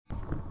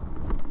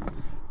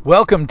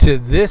Welcome to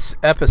this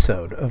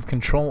episode of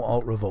Control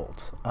Alt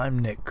Revolt. I'm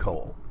Nick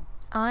Cole.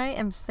 I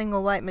am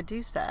Single White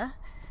Medusa,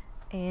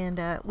 and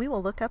we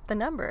will look up the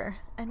number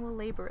and we'll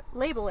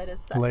label it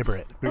as such. Labor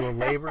it. We will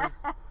labor.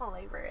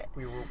 Labor it.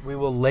 We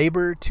will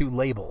labor to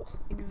label.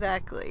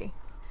 Exactly.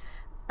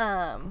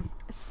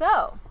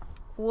 So,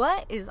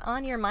 what is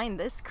on your mind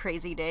this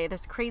crazy day?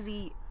 This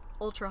crazy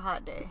ultra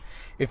hot day?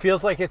 It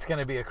feels like it's going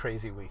to be a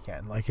crazy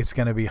weekend. Like it's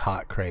going to be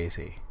hot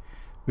crazy.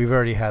 We've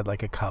already had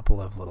like a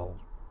couple of little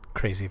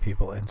crazy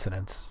people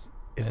incidents,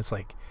 and it's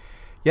like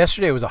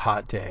yesterday was a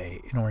hot day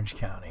in Orange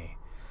County.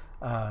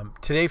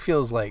 Today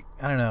feels like,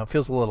 I don't know, it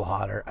feels a little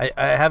hotter.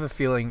 I have a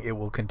feeling it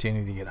will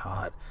continue to get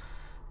hot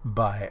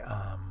by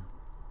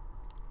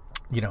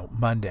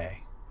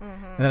Monday.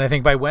 Mm-hmm. And then I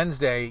think by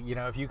Wednesday,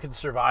 if you can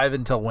survive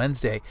until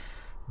Wednesday,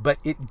 but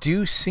it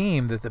do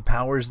seem that the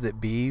powers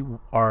that be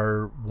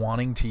are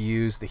wanting to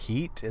use the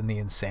heat and the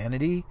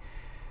insanity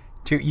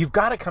you've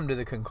got to come to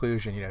the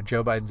conclusion,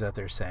 Joe Biden's out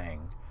there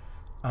saying,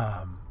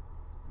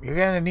 you're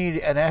going to need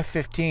an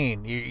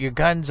F-15. Your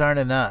guns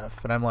aren't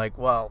enough. And I'm like,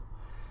 well,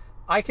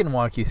 I can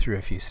walk you through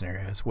a few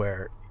scenarios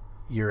where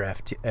your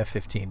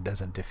F-15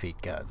 doesn't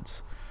defeat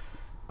guns.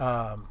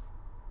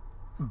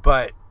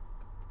 But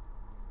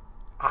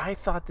I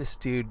thought this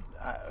dude,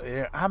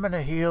 I'm going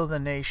to heal the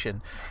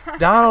nation.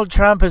 Donald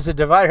Trump is a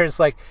divider. It's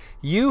like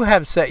you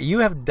have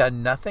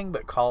done nothing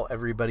but call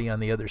everybody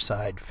on the other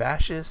side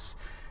fascists,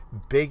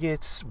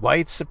 bigots,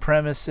 white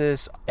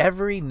supremacists,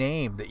 every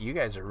name that you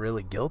guys are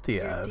really guilty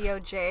of.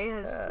 DOJ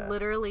has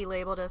literally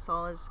labeled us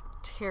all as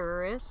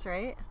terrorists,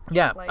 right?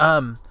 Yeah.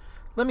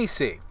 Let me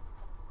see.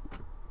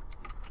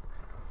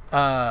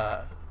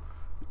 Have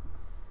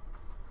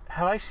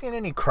I seen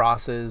any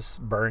crosses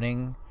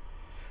burning?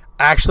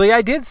 Actually,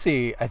 I did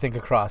see, I think,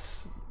 a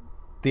cross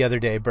the other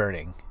day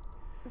burning.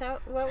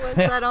 What was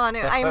that on?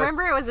 I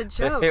remember it was a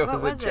joke. It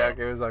was a joke.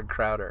 It was on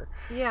Crowder.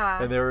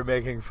 Yeah. And they were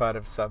making fun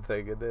of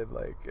something, and then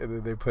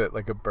they put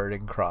like a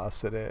burning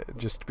cross in it,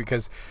 just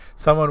because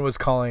someone was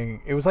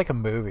calling it was like a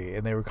movie,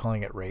 and they were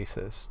calling it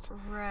racist.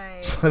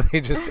 Right. So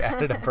they just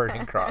added a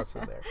burning cross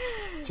in there,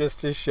 just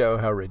to show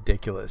how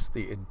ridiculous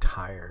the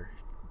entire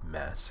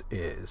mess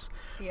is.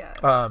 Yeah.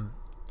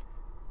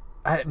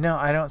 I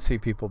don't see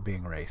people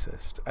being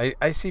racist.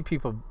 I see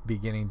people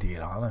beginning to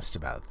get honest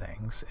about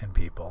things and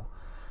people.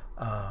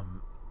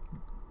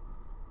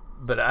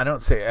 But I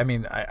don't say, I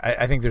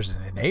think there's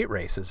an innate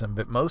racism,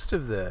 but most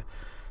of the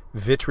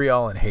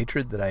vitriol and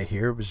hatred that I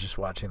hear was just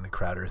watching the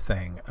Crowder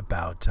thing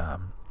about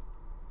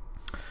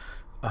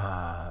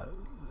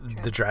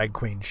the drag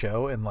queen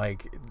show, and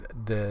like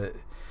the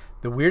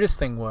weirdest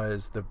thing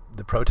was the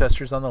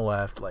protesters on the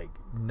left, like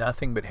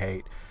nothing but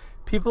hate.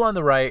 People on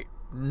the right,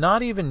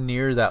 not even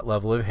near that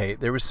level of hate.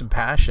 There was some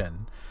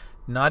passion,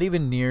 not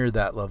even near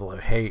that level of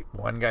hate.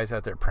 One guy's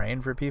out there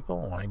praying for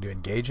people, wanting to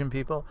engage in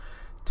people,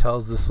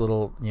 tells this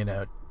little,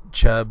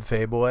 chub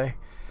fey boy,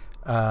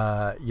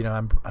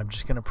 I'm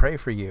just going to pray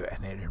for you.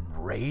 And it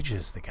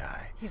enrages the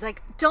guy. He's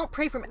like, don't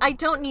pray for me. I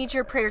don't need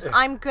your prayers.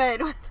 I'm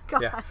good with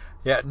God.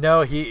 Yeah.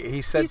 No,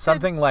 he said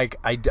something like,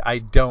 I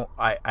don't,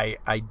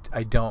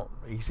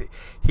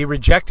 he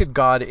rejected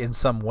God in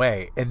some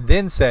way, and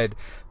then said,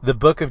 the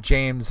book of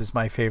James is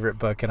my favorite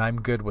book, and I'm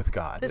good with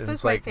God. This and was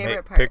it's my like,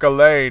 favorite part. Pick a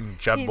lane,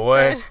 chub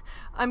boy. Said,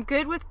 I'm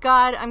good with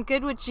God. I'm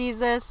good with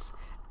Jesus.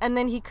 And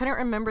then he couldn't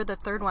remember the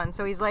third one.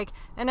 So he's like,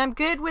 and I'm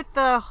good with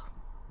the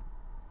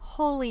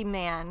holy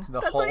man.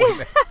 The That's holy what he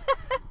man.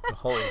 The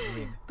holy, you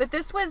mean But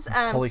this was...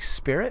 Holy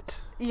Spirit?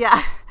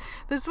 Yeah.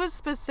 This was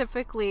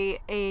specifically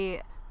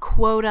a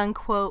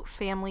quote-unquote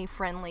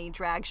family-friendly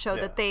drag show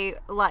that they,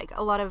 like,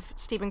 a lot of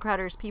Steven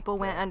Crowder's people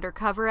went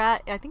undercover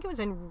at. I think it was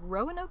in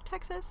Roanoke,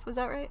 Texas. Was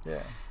that right?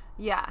 Yeah.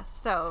 Yeah,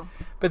 so...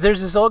 But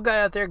there's this old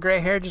guy out there, gray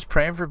hair, just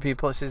praying for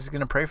people. He says he's going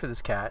to pray for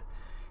this cat.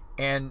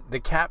 And the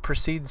cat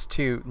proceeds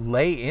to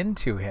lay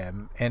into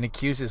him and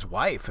accuse his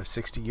wife of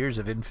 60 years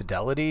of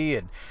infidelity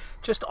and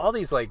just all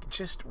these, like,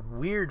 just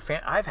weird...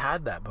 I've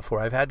had that before.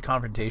 I've had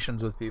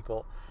confrontations with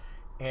people.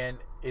 And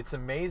it's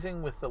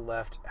amazing with the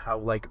left how,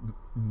 like,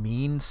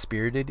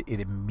 mean-spirited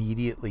it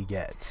immediately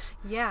gets.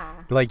 Yeah.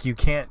 Like, you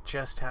can't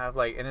just have,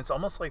 like... And it's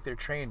almost like they're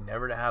trained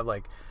never to have,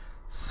 like,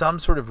 some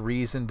sort of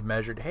reasoned,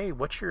 measured, hey,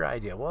 what's your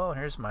idea? Well,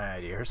 here's my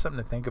idea. Here's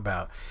something to think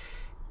about.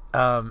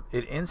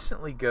 It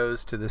instantly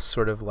goes to this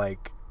sort of,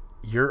 like,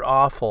 you're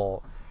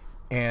awful.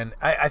 And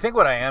I think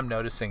what I am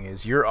noticing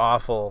is you're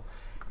awful,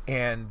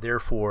 and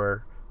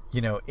therefore,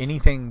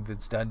 anything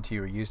that's done to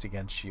you or used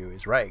against you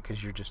is right,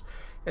 because you're just...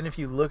 And if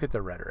you look at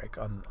the rhetoric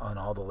on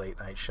all the late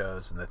night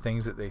shows and the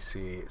things that they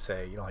say,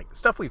 like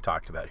stuff we've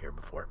talked about here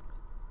before.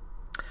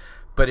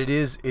 But it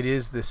is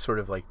this sort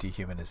of like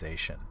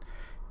dehumanization.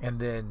 And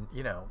then,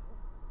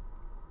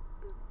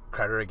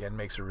 Crowder again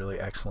makes a really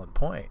excellent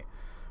point.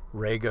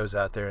 Ray goes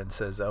out there and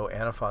says, oh,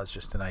 Antifa is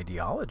just an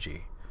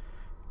ideology.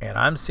 And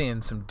I'm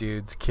seeing some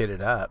dudes kitted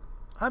up.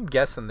 I'm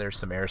guessing there's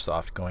some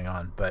airsoft going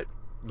on, but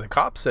the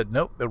cops said,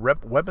 nope, the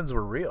weapons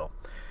were real,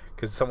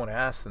 because someone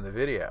asked in the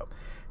video.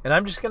 And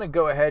I'm just going to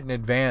go ahead and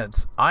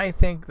advance. I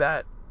think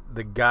that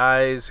the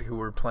guys who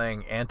were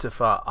playing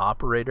Antifa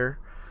operator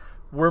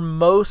we're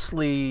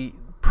mostly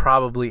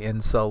probably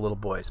incel little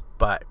boys,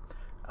 but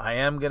I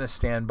am going to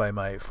stand by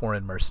my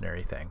foreign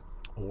mercenary thing,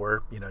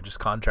 or, just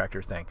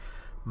contractor thing.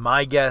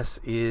 My guess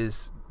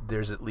is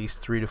there's at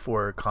least 3 to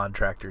 4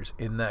 contractors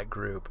in that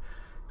group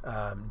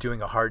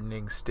doing a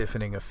hardening,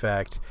 stiffening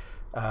effect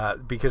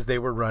because they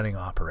were running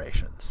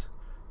operations.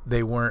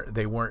 They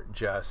weren't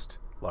just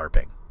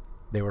LARPing.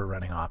 They were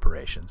running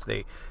operations.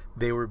 They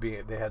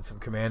had some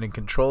command and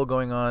control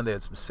going on. They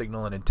had some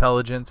signal and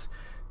intelligence.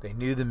 They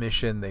knew the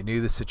mission. They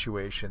knew the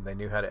situation. They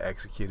knew how to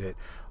execute it.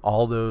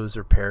 All those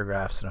are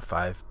paragraphs in a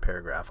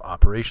 5-paragraph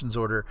operations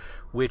order,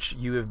 which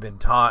you have been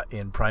taught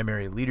in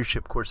primary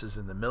leadership courses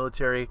in the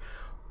military,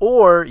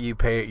 or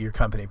your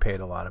company paid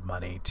a lot of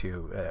money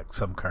to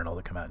some colonel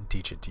to come out and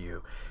teach it to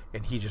you,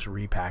 and he just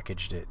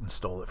repackaged it and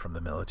stole it from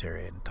the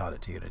military and taught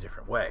it to you in a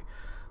different way.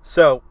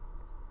 So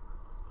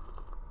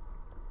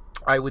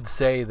I would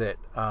say that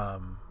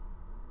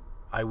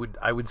I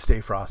would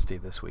stay frosty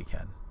this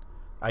weekend.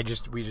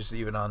 We just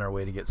even on our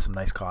way to get some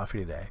nice coffee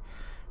today,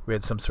 we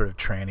had some sort of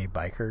tranny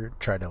biker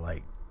try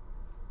to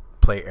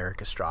play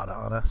Eric Estrada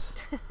on us.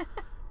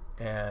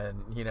 And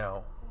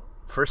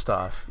first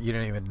off, you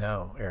don't even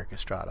know Eric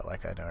Estrada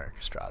like I know Eric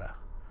Estrada.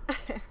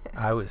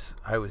 I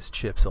was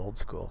Chip's old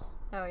school.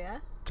 Oh yeah?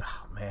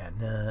 Oh man.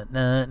 Na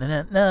na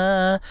na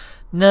na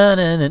na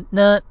na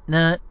na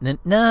na na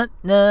na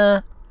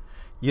na.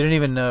 You don't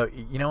even know.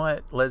 You know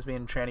what?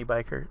 Lesbian tranny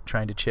biker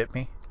trying to chip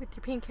me. With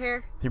your pink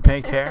hair. With your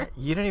pink hair?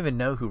 You don't even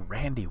know who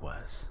Randy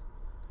was.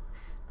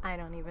 I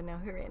don't even know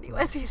who Randy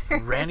was either.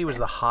 Randy was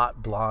the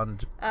hot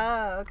blonde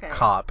okay.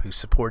 cop who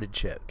supported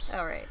Chips.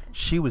 All right.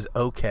 She was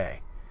okay.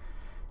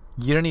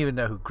 You don't even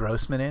know who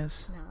Grossman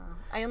is? No.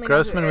 I only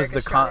Grossman know who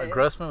was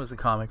Grossman was the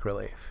comic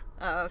relief.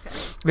 Oh, okay.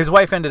 His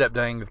wife ended up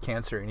dying of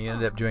cancer, and he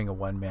ended up doing a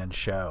one-man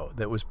show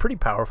that was pretty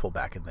powerful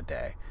back in the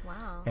day.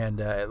 Wow. And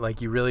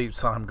you really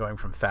saw him going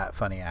from fat,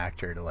 funny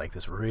actor to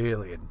this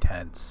really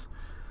intense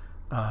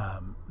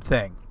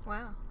thing.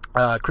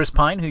 Wow. Chris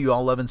Pine, who you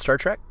all love in Star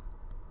Trek,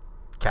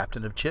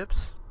 Captain of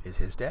Chips, is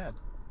his dad.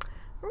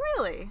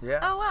 Really? Yeah.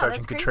 Oh wow,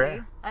 Sergeant that's Couture.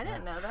 crazy. I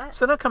didn't know that.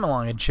 So don't come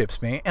along and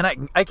chips me, and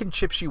I can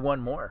chips you one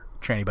more,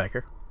 tranny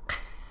biker.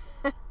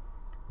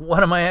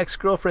 One of my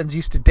ex-girlfriends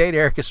used to date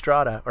Eric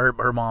Estrada, or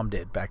her mom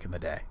did back in the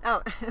day.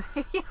 Oh,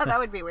 yeah, that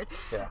would be weird.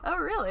 Yeah. Oh,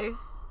 really?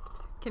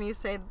 Can you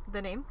say the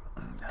name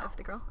of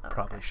the girl? Oh,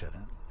 probably okay.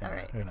 shouldn't. All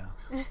right. Who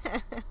knows?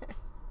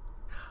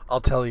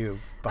 I'll tell you.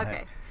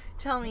 Okay.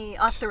 Tell me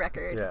off the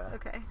record. Yeah.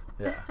 Okay.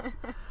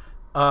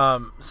 Yeah.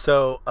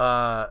 So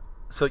I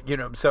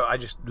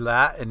just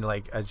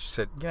I just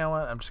said, you know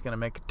what? I'm just gonna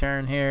make a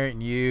turn here,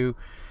 and you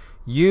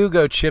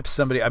go chip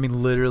somebody. I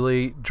mean,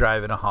 literally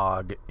driving a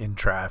hog in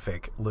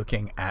traffic,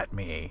 looking at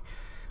me,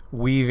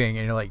 weaving,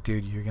 and you're like,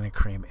 dude, you're gonna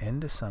cream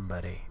into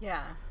somebody.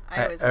 Yeah.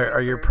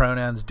 Are your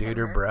pronouns dude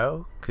or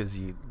bro? Because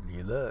you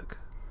look.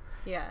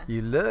 Yeah.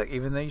 You look,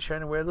 even though you're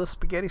trying to wear a little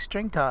spaghetti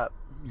string top.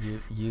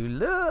 You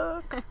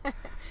look.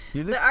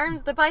 The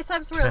arms, the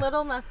biceps were a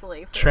little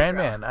muscly. Tran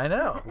man, I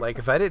know.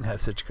 If I didn't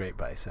have such great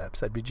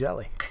biceps, I'd be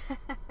jelly.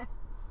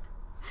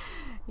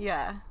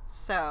 Yeah.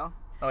 So.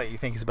 Oh, wait, you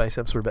think his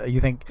biceps were better?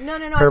 You think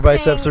her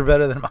biceps were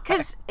better than mine?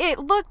 Because it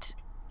looked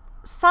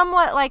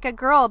somewhat like a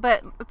girl,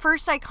 but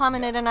first I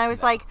commented and I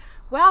was like,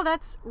 wow,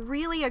 that's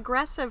really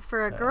aggressive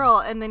for a girl.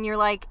 And then you're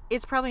like,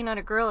 it's probably not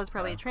a girl, it's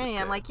probably a tranny.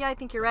 I'm like, yeah, I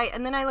think you're right.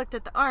 And then I looked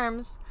at the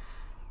arms,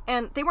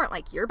 and they weren't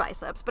like your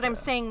biceps, but I'm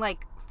saying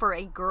for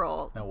a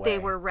girl, they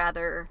were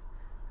rather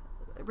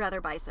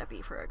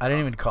bicep-y for a girl. I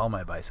didn't even call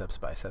my biceps.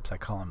 I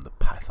call them the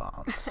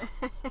pythons.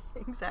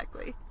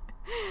 Exactly.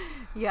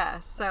 Yeah,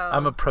 so...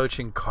 I'm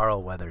approaching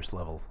Carl Weathers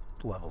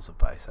levels of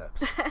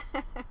biceps.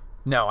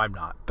 No, I'm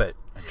not, but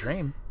a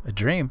dream.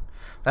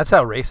 That's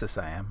how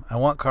racist I am. I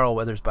want Carl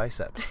Weathers'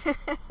 biceps.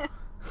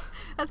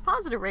 That's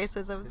positive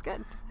racism. It's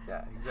good.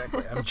 Yeah,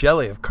 exactly. I'm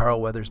jelly of Carl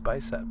Weathers'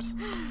 biceps.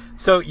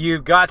 So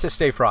you've got to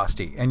stay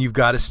frosty, and you've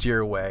got to steer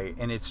away,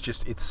 and it's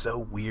so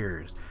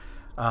weird.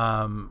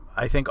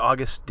 I think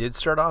August did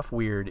start off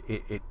weird.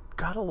 It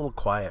got a little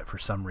quiet for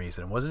some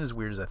reason. It wasn't as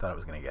weird as I thought it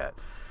was going to get.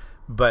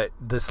 But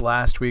this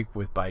last week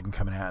with Biden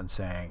coming out and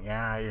saying,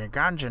 yeah, your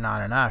guns are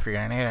not enough. You're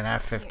going to need an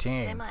F-15.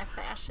 You're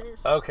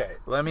semi-fascist. Okay,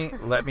 let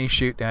me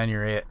shoot down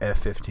your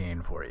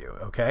F-15 for you,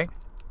 okay?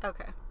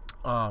 Okay.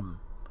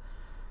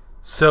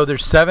 So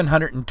there's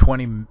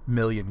 720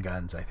 million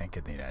guns, I think,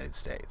 in the United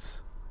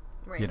States.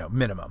 Right.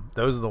 Minimum.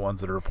 Those are the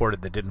ones that are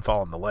reported that didn't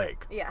fall in the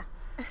lake. Yeah.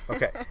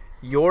 Okay.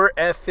 Your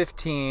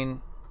F-15,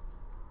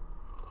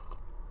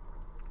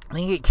 I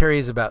think it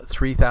carries about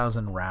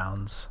 3,000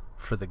 rounds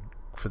for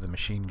the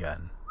machine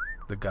gun,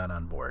 the gun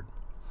on board.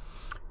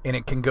 And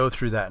it can go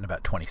through that in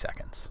about 20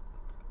 seconds.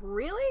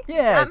 Really?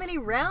 Yeah. That many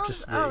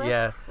rounds?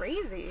 That's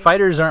crazy.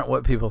 Fighters aren't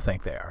what people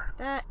think they are.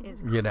 That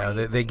is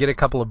crazy. They get a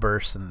couple of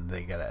bursts and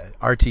they get a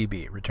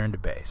RTB, return to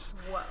base.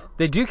 Whoa.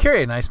 They do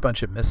carry a nice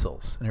bunch of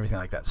missiles and everything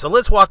like that. So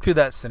let's walk through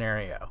that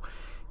scenario.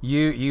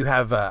 You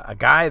have a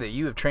guy that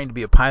you have trained to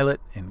be a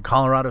pilot in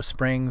Colorado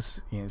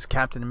Springs. He's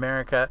Captain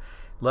America,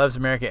 loves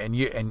America, and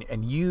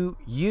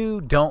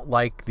you don't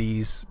like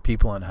these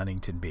people in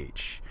Huntington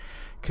Beach.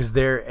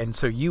 And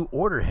so you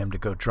order him to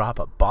go drop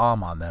a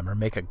bomb on them or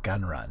make a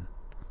gun run.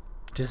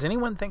 Does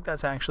anyone think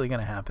that's actually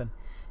going to happen?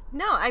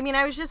 No, I mean,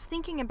 I was just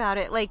thinking about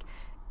it. Like,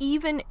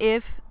 even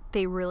if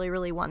they really,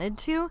 really wanted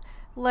to,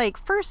 like,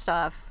 first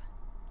off,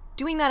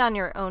 doing that on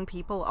your own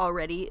people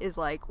already is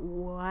like,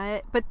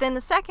 what? But then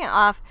the second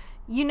off,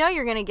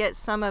 you're going to get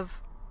some of,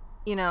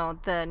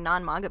 the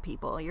non-MAGA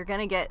people. You're going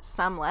to get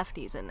some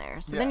lefties in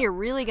there. So then you're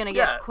really going to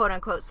get, quote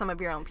unquote, some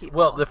of your own people.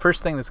 Well, the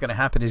first thing that's going to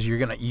happen is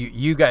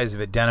you guys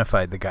have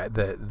identified the guy,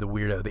 the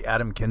weirdo, the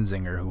Adam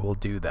Kinzinger who will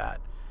do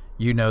that.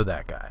 You know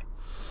that guy.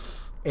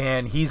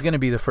 And he's going to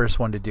be the first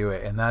one to do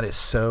it, and that is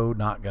so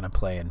not going to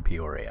play in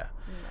Peoria.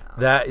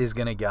 No. That is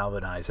going to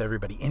galvanize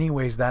everybody.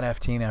 Anyways, that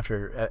F-15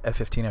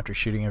 after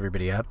shooting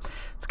everybody up,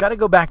 it's got to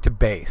go back to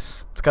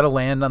base. It's got to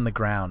land on the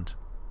ground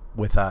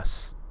with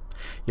us.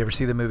 You ever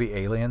see the movie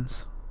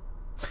Aliens?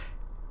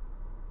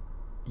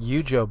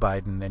 You, Joe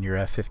Biden, and your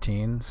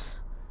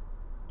F-15s,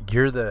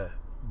 you're the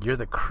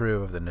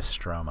crew of the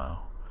Nostromo.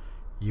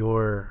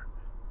 You're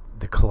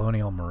the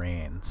Colonial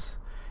Marines.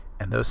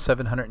 And those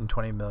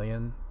 720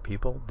 million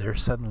people, they're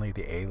suddenly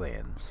the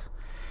aliens.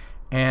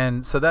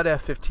 And so that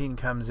F-15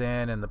 comes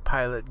in, and the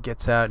pilot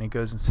gets out, and he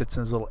goes and sits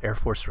in his little Air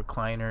Force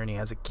recliner, and he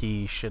has a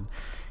quiche, and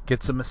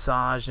gets a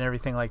massage and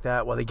everything like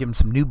that, while they give him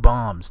some new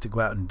bombs to go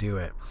out and do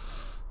it.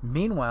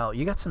 Meanwhile,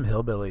 you got some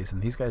hillbillies,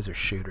 and these guys are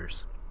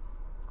shooters.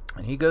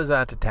 And he goes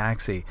out to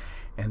taxi,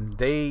 and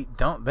they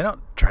don't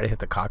try to hit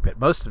the cockpit.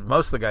 Most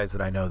of the guys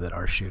that I know that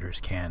are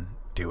shooters can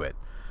do it.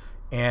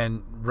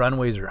 And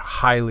runways are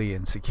highly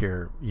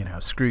insecure,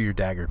 screw your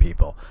Dagger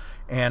people.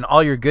 And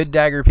all your good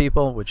Dagger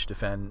people, which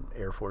defend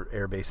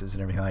air bases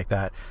and everything like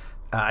that,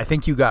 I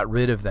think you got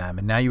rid of them,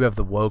 and now you have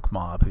the woke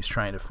mob who's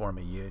trying to form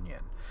a union.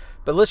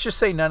 But let's just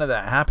say none of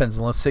that happens,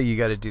 and let's say you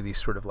got to do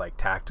these sort of like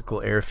tactical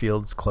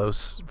airfields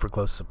for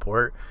close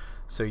support.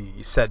 So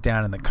you set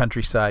down in the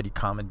countryside, you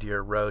commandeer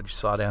a road, you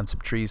saw down some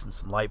trees and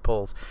some light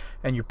poles,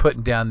 and you're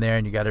putting down there,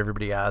 and you got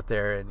everybody out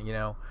there,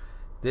 and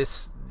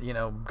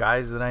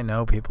guys that I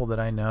know, people that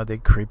I know, they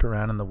creep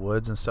around in the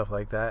woods and stuff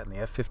like that. And the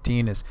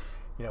F-15 is,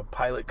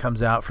 pilot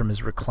comes out from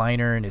his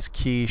recliner and his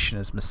quiche and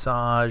his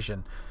massage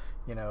and,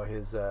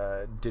 his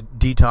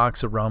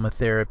detox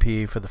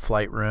aromatherapy for the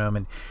flight room.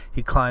 And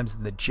he climbs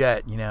in the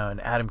jet,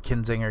 and Adam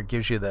Kinzinger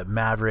gives you the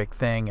Maverick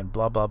thing and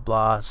blah, blah,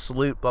 blah,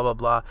 salute, blah, blah,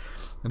 blah.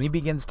 And he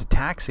begins to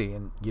taxi,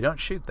 and you don't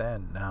shoot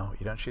then. No,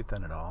 you don't shoot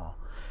then at all.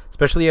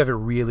 Especially if you have a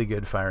really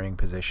good firing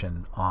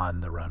position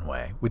on the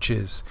runway, which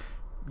is...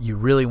 you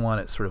really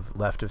want it sort of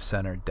left of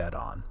center, dead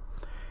on.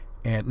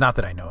 And not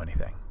that I know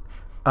anything.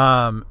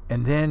 And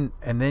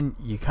then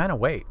you kind of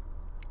wait.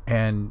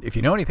 And if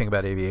you know anything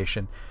about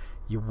aviation,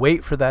 you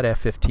wait for that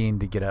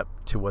F-15 to get up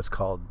to what's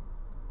called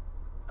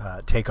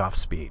takeoff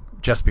speed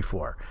just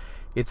before.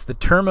 It's the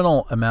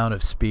terminal amount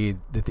of speed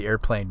that the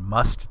airplane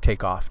must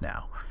take off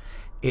now.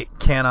 It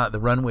cannot, the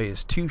runway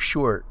is too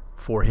short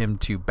for him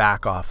to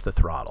back off the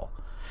throttle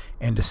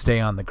and to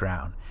stay on the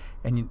ground.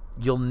 And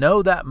you'll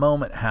know that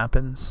moment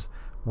happens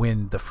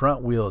when the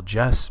front wheel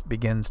just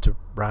begins to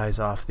rise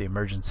off the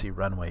emergency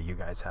runway you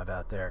guys have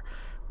out there,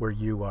 where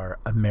you are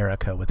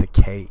America with a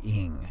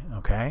K-ing,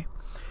 okay?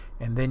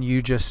 And then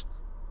you just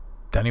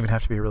don't even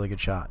have to be a really good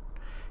shot.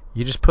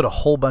 You just put a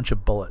whole bunch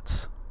of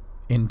bullets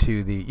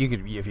into the, you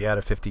could, if you had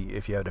a 50,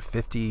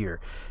 or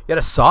you had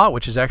a SAW,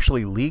 which is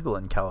actually legal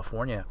in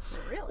California.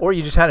 Really? Or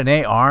you just had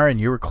an AR and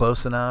you were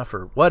close enough,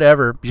 or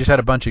whatever. You just had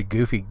a bunch of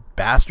goofy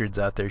bastards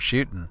out there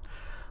shooting.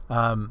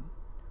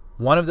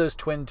 One of those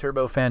twin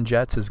turbofan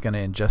jets is going to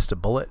ingest a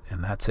bullet,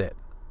 and that's it.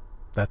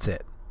 That's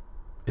it.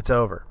 It's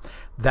over.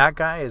 That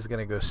guy is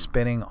going to go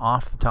spinning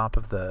off the top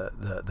of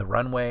the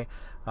runway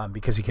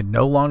because he can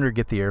no longer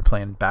get the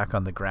airplane back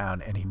on the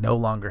ground, and he no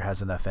longer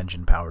has enough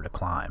engine power to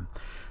climb.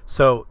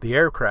 So the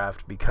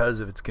aircraft,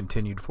 because of its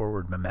continued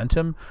forward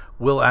momentum,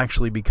 will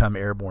actually become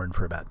airborne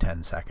for about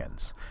 10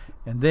 seconds.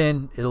 And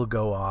then it'll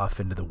go off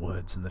into the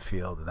woods and the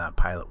field, and that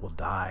pilot will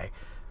die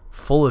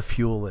full of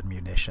fuel and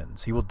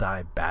munitions. He will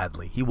die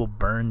badly. He will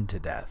burn to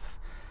death.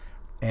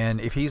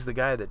 And if he's the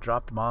guy that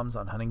dropped bombs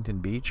on Huntington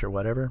Beach or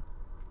whatever,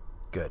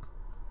 good.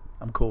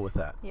 I'm cool with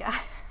that. Yeah.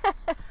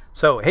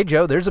 So, hey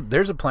Joe, there's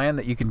a plan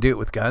that you can do it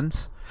with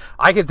guns.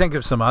 I could think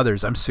of some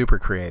others. I'm super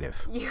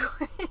creative.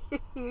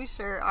 You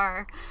sure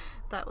are.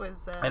 That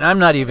was and I'm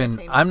not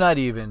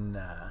even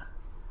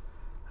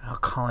I'll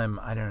call him,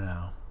 I don't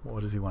know.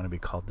 What does he want to be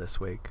called this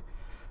week?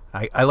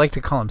 I like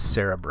to call him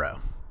Cerebro.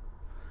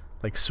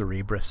 Like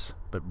Cerebrus,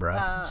 but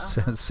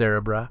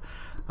Cerebra.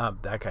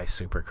 That guy's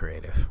super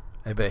creative.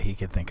 I bet he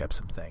could think up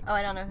some things. Oh,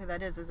 I don't know who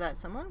that is. Is that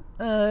someone?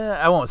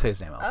 I won't say his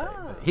name.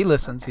 But he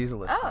listens. Okay. He's a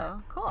listener.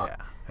 Oh, cool. Yeah.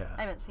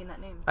 I haven't seen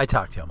that name. I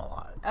talk to him a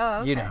lot. Oh,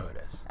 okay. You know who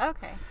it is.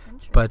 Okay.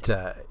 But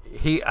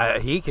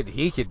he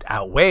could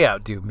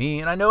outdo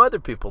me, and I know other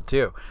people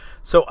too.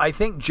 So I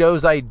think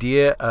Joe's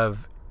idea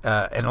of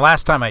and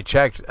last time I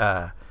checked,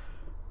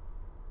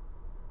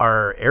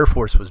 our Air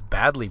Force was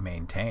badly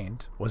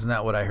maintained. Wasn't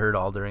that what I heard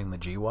all during the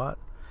GWAT?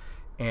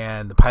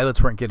 And the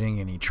pilots weren't getting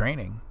any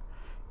training.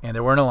 and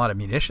there weren't a lot of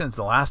munitions.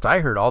 The last I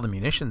heard, all the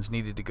munitions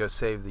needed to go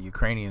save the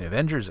Ukrainian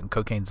Avengers and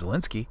Cocaine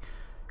Zelensky,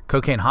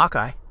 Cocaine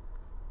Hawkeye.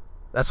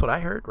 That's what I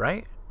heard,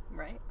 right?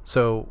 Right.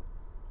 So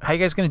how are you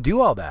guys going to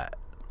do all that?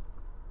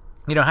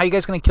 How are you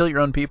guys going to kill your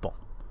own people?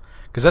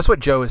 Because that's what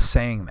Joe is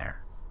saying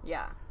there.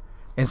 Yeah.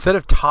 Instead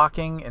of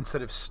talking,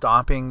 instead of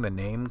stopping the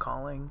name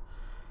calling,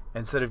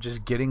 instead of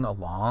just getting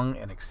along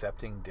and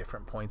accepting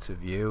different points of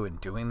view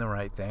and doing the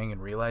right thing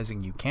and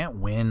realizing you can't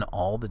win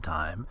all the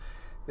time,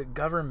 the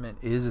government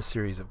is a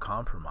series of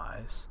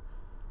compromise.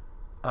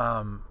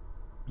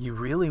 You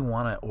really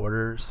want to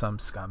order some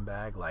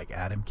scumbag like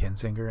Adam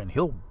Kinzinger, and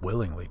he'll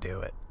willingly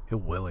do it.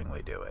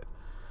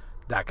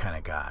 That kind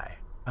of guy.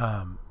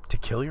 To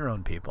kill your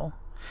own people.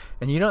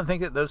 And you don't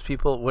think that those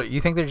people, you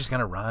think they're just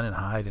going to run and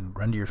hide and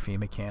run to your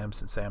FEMA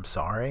camps and say, I'm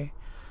sorry?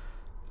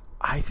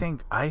 I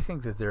think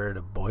that they're at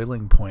a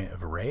boiling point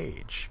of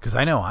rage, because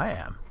I know I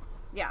am.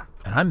 Yeah.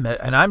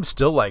 And I'm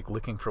still like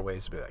looking for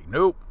ways to be like,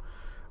 nope,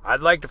 I'd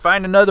like to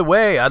find another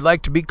way. I'd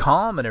like to be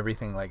calm and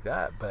everything like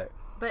that. But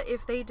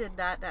if they did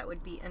that, that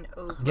would be an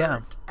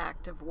overt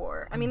act of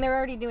war. I mean, they're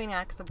already doing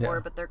acts of war,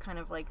 but they're kind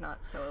of like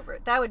not so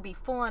overt. That would be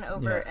full on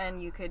overt,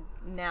 and you could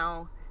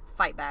now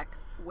fight back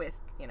with,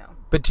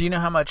 But do you know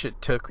how much it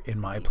took in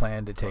my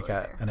plan to take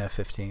out an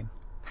F-15?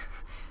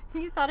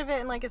 You thought of it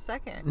in like a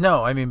second.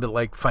 No, I mean, but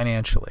like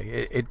financially,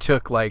 it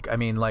took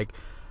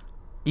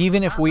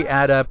even if we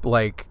add up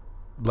like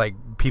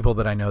people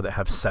that I know that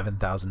have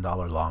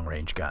 $7,000 long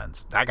range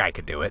guns, that guy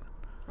could do it.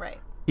 Right.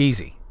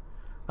 Easy.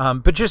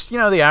 But just,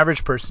 the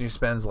average person who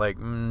spends like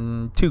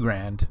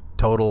 $2,000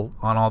 total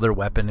on all their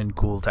weapon and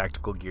cool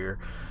tactical gear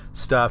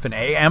stuff, and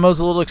ammo's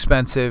a little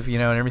expensive,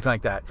 and everything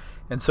like that.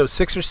 And so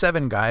 6 or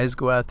 7 guys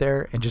go out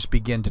there and just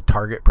begin to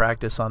target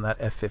practice on that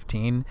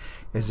F-15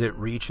 as it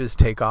reaches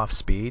takeoff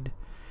speed.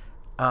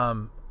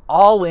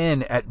 All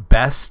in at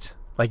best,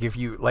 like if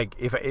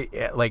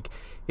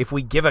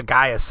we give a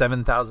guy a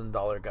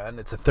 $7,000 gun,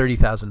 it's a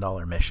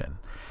 $30,000 mission.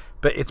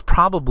 But it's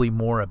probably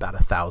more about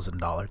 $1,000,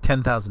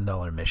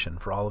 $10,000 mission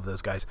for all of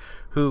those guys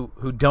who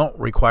don't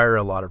require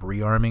a lot of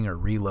rearming or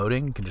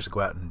reloading, can just go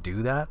out and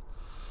do that.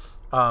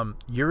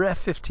 Your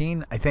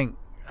F-15, I think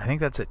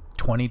that's at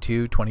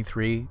 22,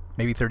 23,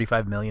 maybe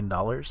 $35 million.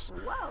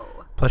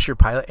 Whoa. Plus your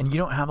pilot, and you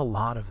don't have a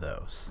lot of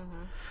those.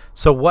 Mm-hmm.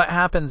 So what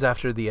happens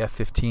after the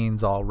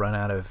F-15s all run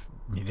out of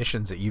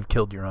munitions that you've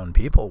killed your own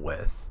people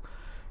with,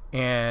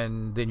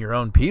 and then your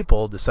own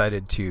people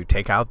decided to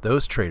take out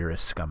those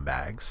traitorous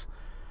scumbags?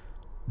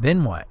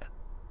 Then what?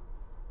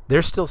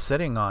 They're still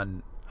sitting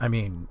on, I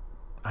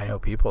know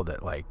people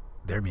that like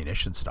their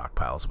munition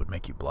stockpiles would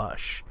make you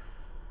blush,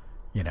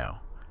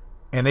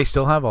 and they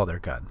still have all their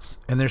guns,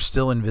 and they're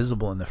still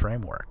invisible in the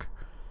framework,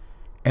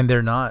 and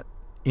they're not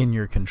in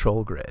your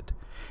control grid.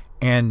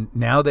 And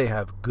now they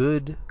have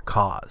good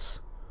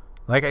cause.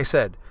 Like I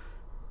said,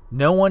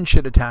 no one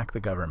should attack the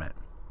government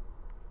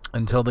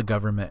until the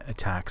government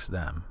attacks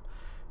them.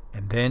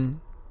 And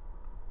then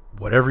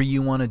whatever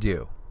you want to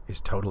do is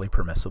totally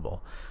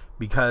permissible,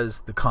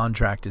 because the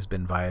contract has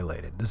been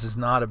violated. This is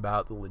not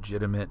about the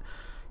legitimate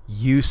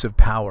use of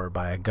power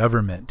by a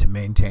government to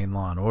maintain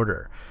law and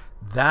order.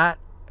 That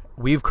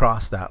we've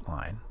crossed that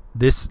line.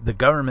 The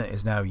government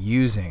is now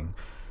using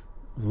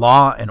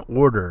law and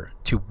order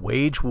to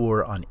wage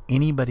war on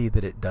anybody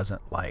that it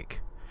doesn't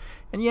like.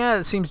 And yeah,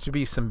 it seems to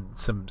be some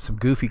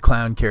goofy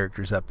clown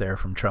characters up there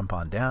from Trump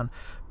on down,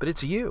 but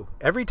it's you.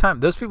 Every time,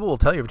 those people will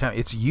tell you every time,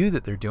 it's you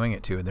that they're doing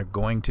it to, and they're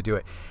going to do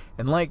it.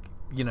 And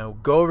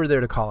go over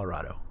there to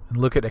Colorado and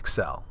look at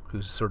Excel,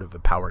 who's sort of a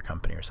power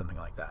company or something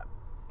like that.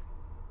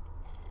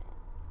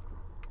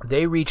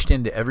 They reached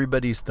into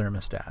everybody's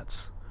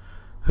thermostats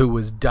who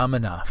was dumb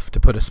enough to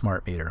put a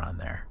smart meter on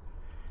there.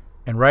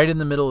 And right in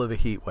the middle of a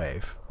heat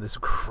wave, this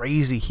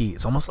crazy heat,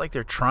 it's almost like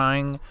they're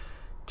trying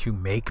to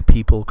make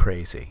people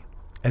crazy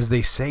as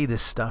they say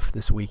this stuff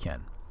this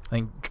weekend. I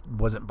think,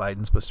 wasn't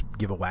Biden supposed to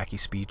give a wacky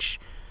speech?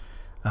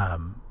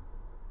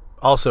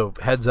 Also,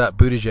 heads up,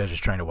 Buttigieg is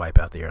trying to wipe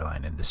out the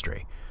airline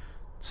industry.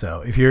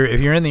 So if you're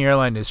in the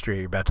airline industry,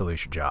 you're about to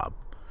lose your job.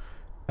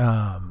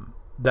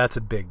 That's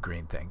a big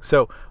green thing.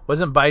 So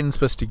wasn't Biden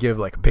supposed to give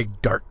like a big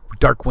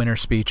dark winter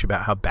speech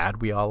about how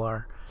bad we all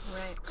are?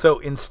 Right. So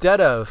instead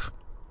of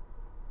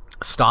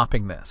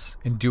stopping this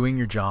and doing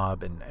your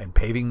job and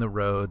paving the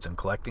roads and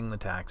collecting the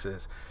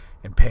taxes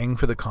and paying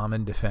for the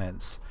common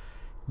defense,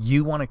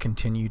 you want to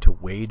continue to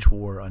wage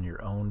war on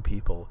your own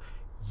people.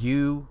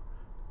 You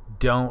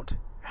don't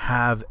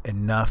have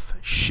enough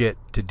shit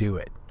to do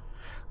it.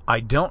 I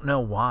don't know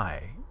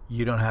why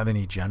you don't have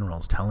any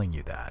generals telling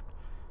you that,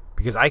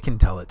 because I can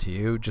tell it to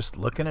you just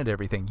looking at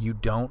everything. You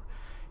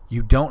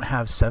don't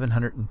have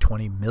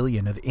 720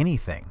 million of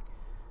anything.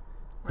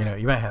 Right.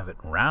 You might have it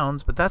in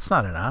rounds, but that's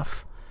not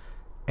enough.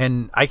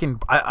 And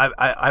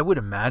I would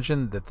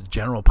imagine that the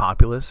general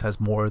populace has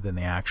more than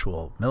the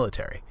actual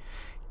military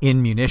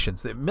in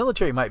munitions. The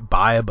military might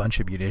buy a bunch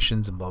of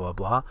munitions and blah, blah,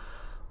 blah.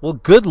 Well,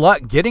 good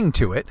luck getting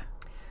to it.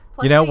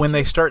 Plus when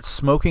they start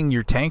smoking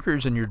your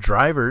tankers and your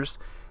drivers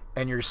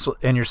and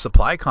your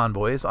supply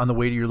convoys on the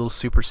way to your little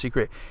super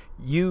secret.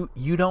 You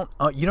don't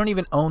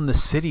even own the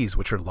cities,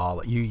 which are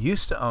lawless. You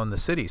used to own the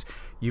cities.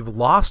 You've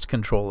lost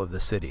control of the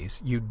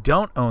cities. You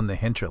don't own the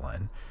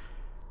hinterland.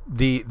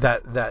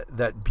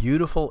 That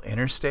beautiful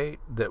interstate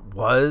that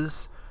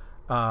was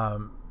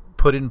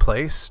put in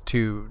place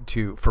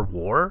for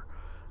war.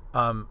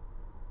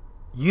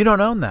 You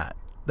don't own that.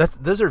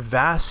 Those are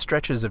vast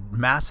stretches of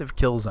massive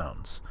kill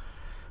zones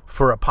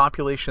for a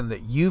population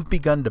that you've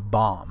begun to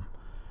bomb,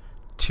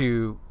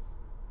 to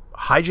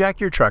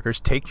hijack your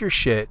truckers, take your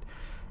shit,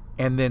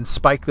 and then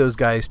spike those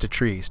guys to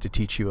trees to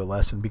teach you a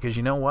lesson. Because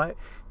you know what?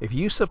 If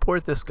you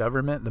support this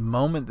government, the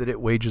moment that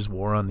it wages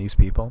war on these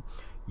people,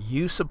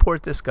 you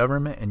support this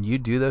government and you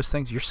do those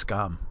things, you're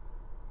scum.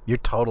 You're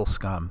total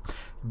scum.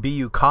 Be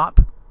you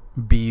cop,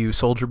 be you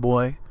soldier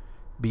boy,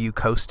 be you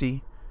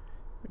coastie,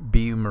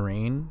 be you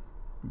Marine,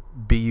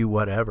 be you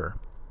whatever.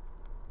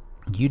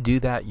 You do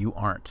that, you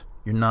aren't.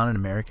 You're not an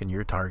American,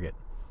 you're a target.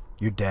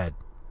 You're dead.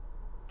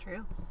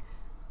 True.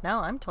 No,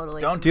 I'm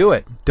totally Don't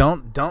convinced.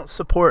 do it. Don't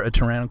support a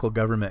tyrannical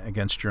government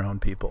against your own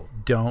people.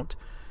 Don't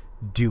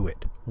do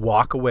it.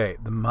 Walk away.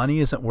 The money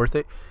isn't worth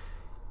it.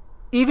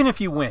 Even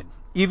if you win.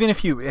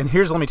 And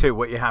let me tell you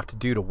what you have to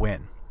do to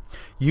win.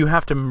 You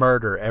have to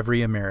murder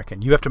every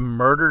American. You have to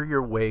murder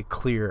your way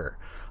clear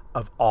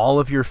of all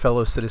of your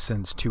fellow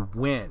citizens to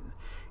win.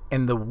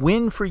 And the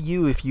win for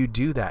you, if you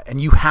do that, and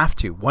you have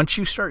to, once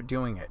you start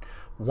doing it,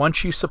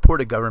 once you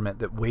support a government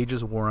that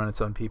wages war on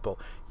its own people,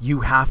 you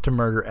have to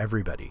murder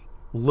everybody.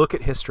 Look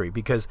at history,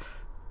 because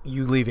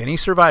you leave any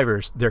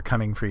survivors, they're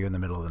coming for you in the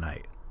middle of the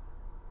night.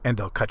 And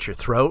they'll cut your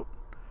throat,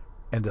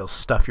 and they'll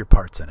stuff your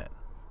parts in it.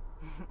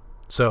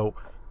 So,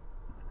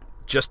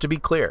 just to be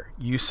clear,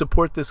 you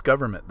support this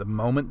government the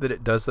moment that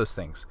it does those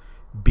things.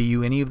 Be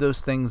you any of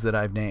those things that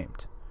I've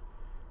named.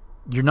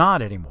 You're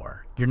not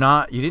anymore.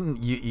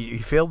 You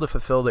failed to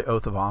fulfill the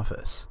oath of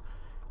office.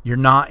 You're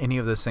not any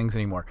of those things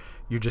anymore.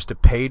 You're just a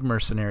paid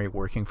mercenary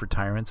working for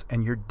tyrants,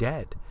 and you're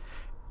dead.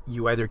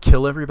 You either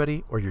kill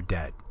everybody or you're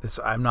dead. It's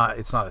not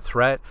a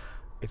threat.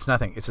 It's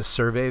nothing. It's a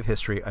survey of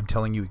history. I'm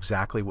telling you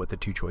exactly what the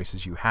two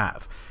choices you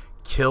have.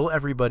 Kill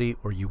everybody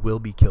or you will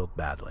be killed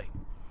badly.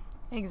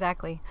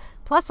 Exactly.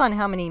 Plus on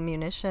how many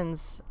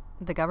munitions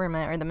the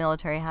government or the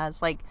military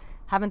has. Like,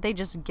 haven't they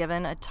just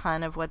given a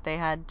ton of what they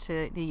had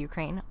to the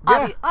Ukraine?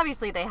 Yeah.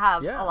 Obviously they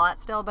have Yeah. a lot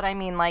still, but I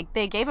mean, like,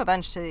 they gave a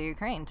bunch to the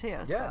Ukraine too.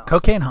 Yeah. So.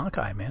 Cocaine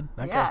Hawkeye, man.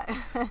 That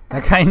Yeah.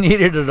 guy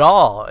needed it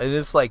all. And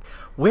it's like,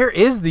 where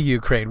is the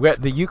Ukraine?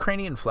 The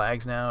Ukrainian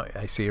flags now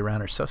I see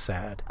around are so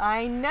sad.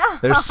 I know.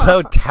 They're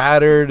so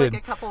tattered There's,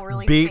 like, and a couple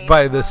really beat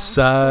by faded the ones.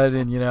 sun,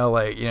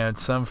 and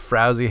some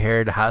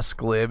frowsy-haired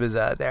husk lib is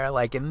out there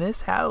like, in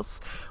this house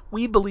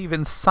we believe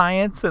in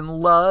science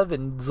and love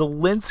and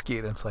Zelensky,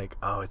 and it's like,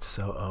 oh, it's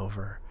so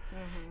over.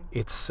 Mm-hmm.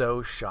 It's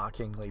so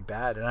shockingly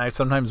bad, and I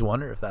sometimes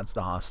wonder if that's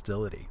the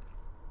hostility.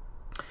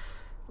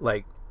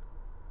 Like,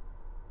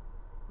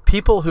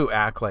 people who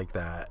act like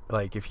that,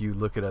 like if you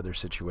look at other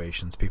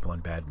situations, people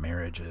in bad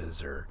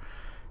marriages or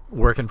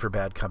working for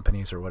bad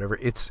companies or whatever,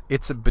 it's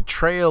a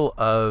betrayal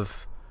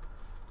of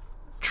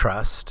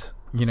trust,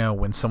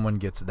 when someone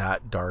gets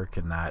that dark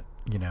and that,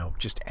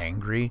 just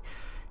angry.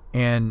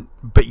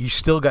 But you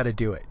still got to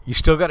do it. You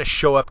still got to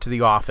show up to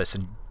the office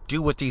and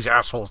do what these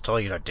assholes tell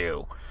you to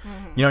do.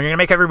 Mm-hmm. You're going to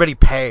make everybody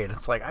pay. And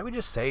it's like, I would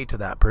just say to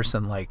that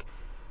person, like,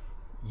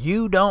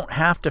 you don't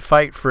have to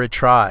fight for a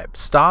tribe.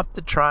 Stop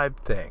the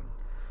tribe thing.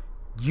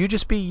 You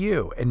just be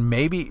you. And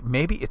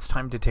maybe it's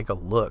time to take a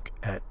look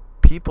at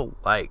people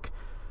like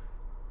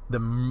the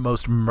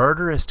most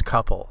murderous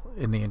couple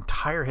in the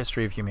entire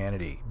history of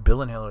humanity,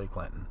 Bill and Hillary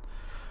Clinton.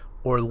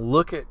 Or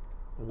look at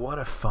what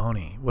a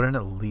phony, what an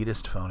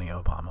elitist phony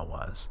Obama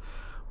was.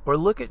 Or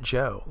look at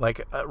Joe.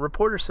 Like, a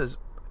reporter says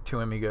to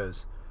him, he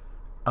goes,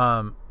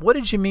 what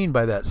did you mean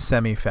by that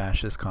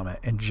semi-fascist comment?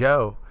 And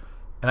Joe,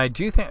 and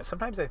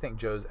sometimes I think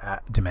Joe's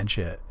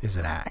dementia is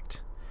an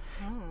act.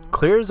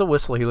 Clear as a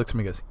whistle, he looks at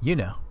me and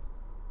goes,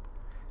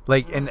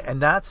 Like,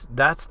 and that's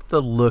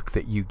the look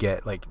that you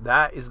get. Like,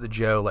 that is the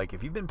Joe. Like,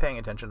 if you've been paying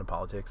attention to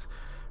politics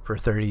for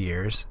 30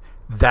 years,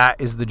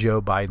 that is the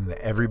Joe Biden that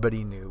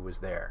everybody knew was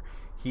there.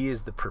 He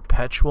is the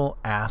perpetual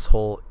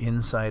asshole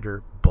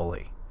insider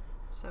bully.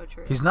 So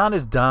true. He's not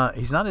as dumb.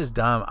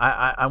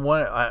 I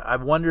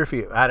wonder if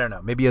I don't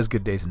know. Maybe he has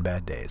good days and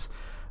bad days,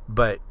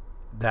 but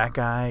that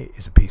guy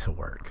is a piece of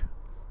work.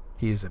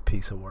 He is a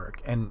piece of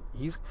work, and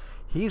he's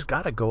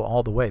got to go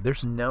all the way.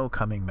 There's no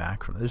coming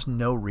back from it. There's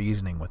no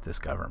reasoning with this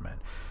government.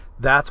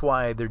 That's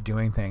why they're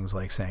doing things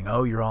like saying,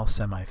 "Oh, you're all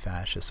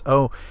semi-fascist.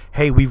 Oh,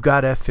 hey, we've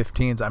got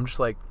F-15s." I'm just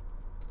like,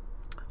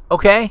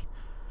 okay.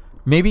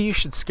 Maybe you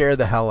should scare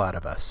the hell out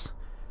of us.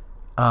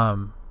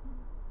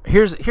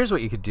 Here's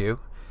what you could do: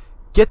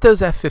 get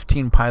those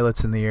F-15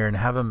 pilots in the air and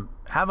have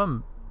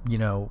them,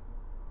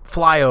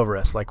 fly over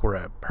us like we're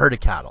a herd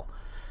of cattle,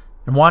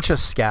 and watch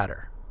us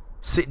scatter.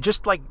 See,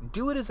 just like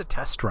do it as a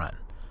test run.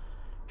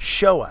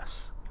 Show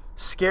us,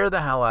 scare the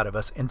hell out of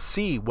us, and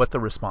see what the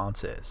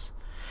response is.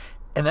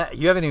 And that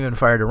you haven't even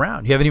fired a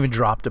round. You haven't even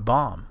dropped a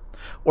bomb.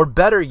 Or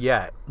better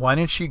yet, why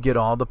don't you get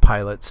all the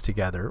pilots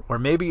together, or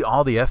maybe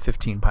all the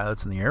F-15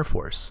 pilots in the Air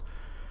Force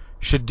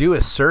should do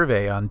a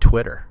survey on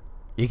Twitter.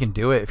 You can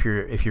do it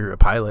if you're a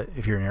pilot,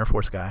 if you're an Air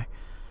Force guy,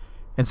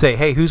 and say,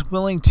 hey, who's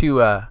willing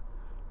to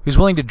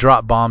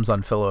drop bombs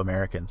on fellow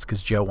Americans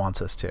because Joe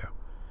wants us to?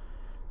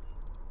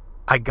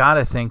 I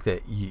gotta think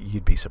that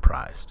you'd be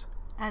surprised.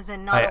 As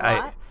in not a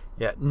lot?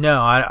 Yeah, no,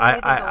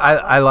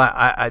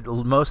 I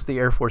most of the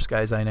Air Force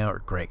guys I know are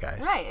great guys.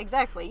 Right,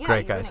 exactly. Yeah,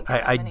 great guys.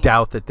 I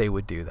doubt that they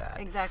would do that.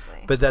 Exactly.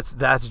 But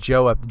that's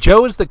Joe.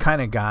 Joe is the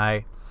kind of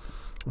guy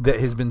that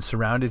has been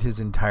surrounded his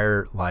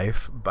entire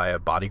life by a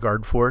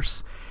bodyguard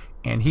force,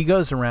 and he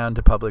goes around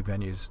to public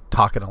venues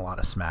talking a lot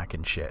of smack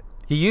and shit.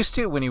 He used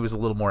to when he was a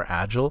little more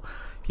agile.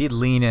 He'd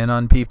lean in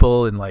on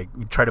people and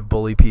like try to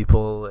bully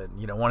people and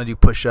want to do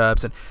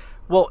push-ups and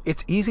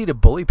it's easy to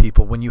bully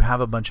people when you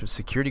have a bunch of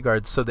security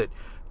guards so that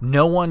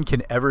no one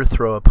can ever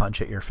throw a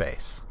punch at your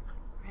face.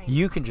 Right.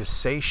 You can just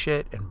say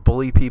shit and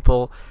bully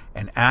people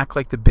and act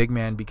like the big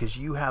man because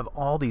you have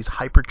all these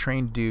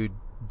hyper-trained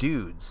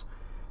dudes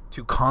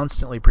to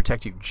constantly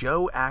protect you.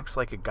 Joe acts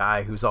like a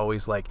guy who's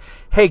always like,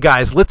 hey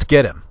guys, let's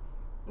get him.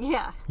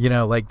 Yeah.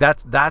 Like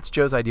that's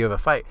Joe's idea of a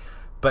fight.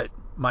 But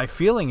my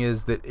feeling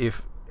is that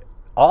if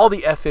all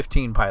the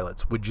F-15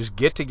 pilots would just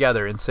get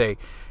together and say,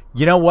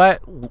 you know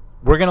what,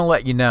 we're going to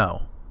let you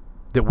know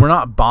that we're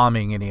not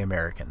bombing any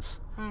Americans.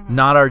 Mm-hmm.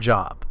 Not our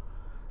job.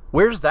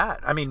 Where's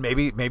that? I mean,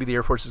 maybe the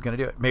Air Force is going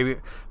to do it.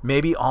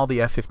 Maybe all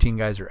the F-15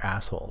 guys are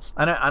assholes.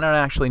 I don't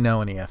actually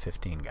know any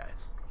F-15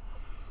 guys.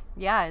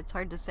 Yeah, it's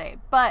hard to say,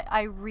 but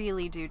I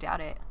really do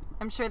doubt it.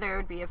 I'm sure there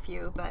would be a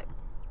few, but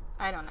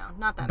I don't know,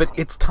 not that many. But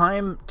it's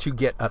time to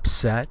get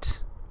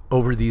upset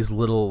over these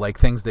little like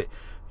things that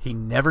he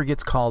never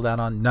gets called out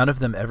on. None of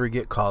them ever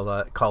get called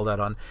out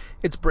on.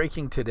 It's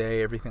breaking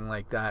today, everything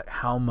like that.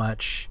 How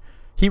much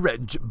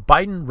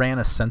Biden ran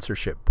a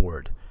censorship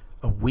board,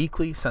 a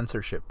weekly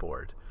censorship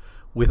board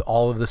with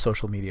all of the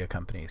social media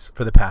companies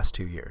for the past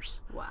 2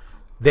 years. Wow.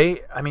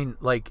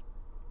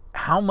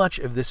 How much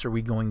of this are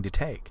we going to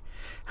take?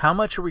 How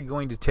much are we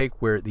going to take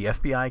where the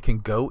FBI can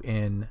go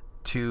in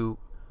to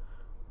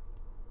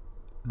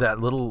that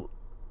little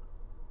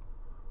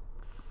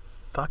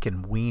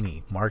fucking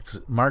weenie, Mark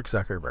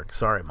Zuckerberg.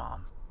 Sorry,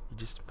 Mom. You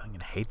just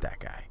fucking hate that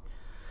guy.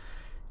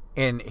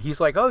 And he's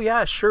like, oh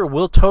yeah, sure,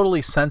 we'll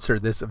totally censor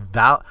this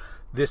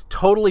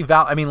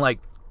I mean, like,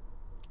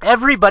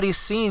 everybody's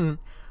seen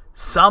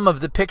some of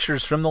the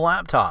pictures from the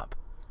laptop.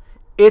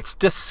 It's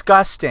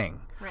disgusting.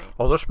 Right.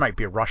 Oh, this might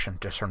be Russian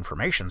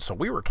disinformation, so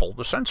we were told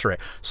to censor it.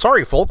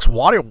 Sorry, folks,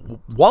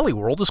 Wally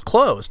World is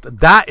closed.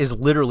 That is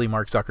literally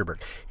Mark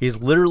Zuckerberg.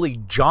 He's literally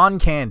John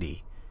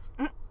Candy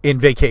in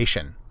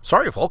Vacation.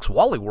 Sorry, folks,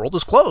 Wally World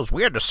is closed.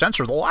 We had to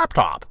censor the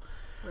laptop.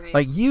 Right.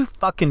 Like, you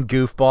fucking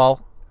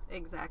goofball.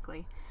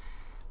 Exactly.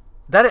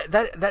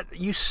 That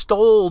you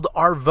stole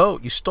our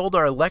vote. You stole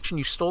our election.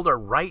 You stole our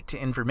right to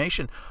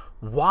information.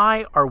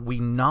 Why are we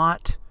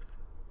not,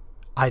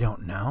 I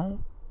don't know,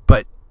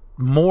 but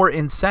more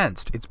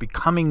incensed? It's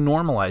becoming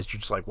normalized. You're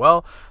just like,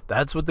 well,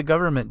 that's what the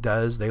government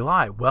does. They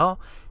lie. Well,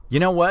 you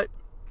know what?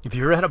 If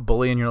you ever had a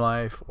bully in your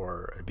life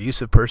or an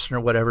abusive person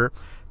or whatever,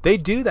 they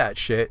do that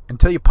shit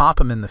until you pop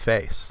them in the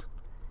face.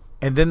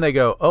 And then they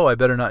go, oh, I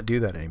better not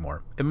do that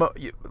anymore.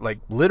 Like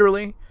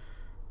literally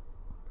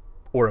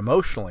or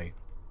emotionally,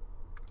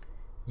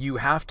 you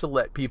have to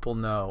let people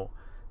know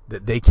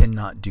that they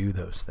cannot do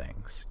those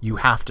things. You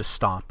have to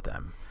stop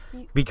them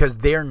because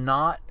they're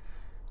not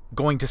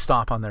going to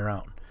stop on their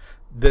own.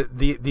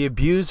 The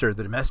abuser,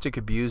 the domestic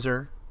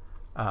abuser,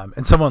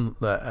 and someone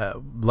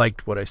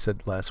liked what I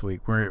said last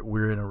week. We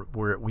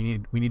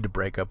need to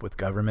break up with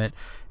government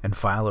and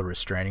file a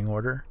restraining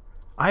order.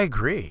 I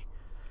agree.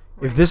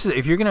 Right.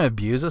 If you're going to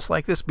abuse us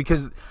like this,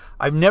 because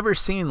I've never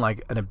seen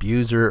like an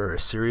abuser or a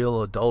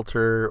serial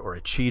adulterer or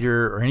a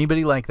cheater or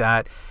anybody like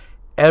that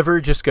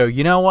ever just go,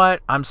 you know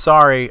what? I'm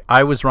sorry.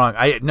 I was wrong.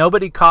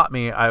 Nobody caught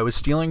me. I was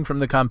stealing from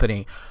the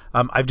company.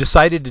 I've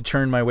decided to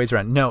turn my ways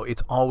around. No,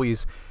 it's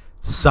always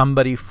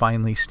somebody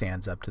finally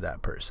stands up to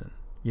that person.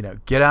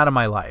 Get out of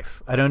my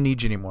life. I don't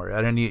need you anymore.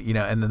 I don't need,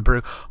 and then the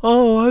person,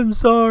 oh, I'm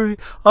sorry.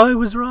 I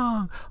was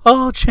wrong.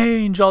 I'll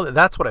change.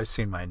 That's what I've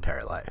seen my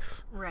entire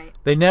life. Right.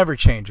 They never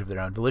change of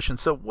their own volition.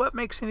 So what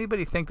makes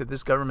anybody think that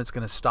this government's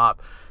going to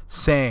stop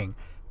saying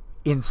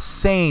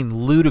insane,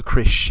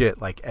 ludicrous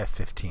shit like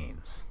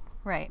F-15s?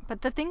 Right.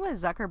 But the thing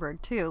with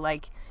Zuckerberg, too,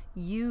 like,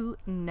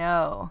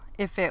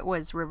 if it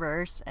was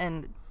reverse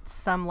and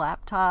some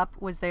laptop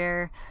was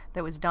there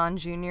that was Don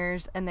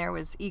Jr.'s and there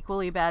was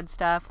equally bad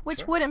stuff, which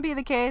Sure. wouldn't be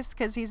the case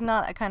because he's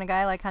not a kind of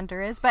guy like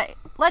Hunter is. But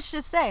let's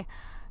just say,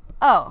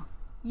 oh,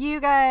 you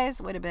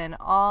guys would have been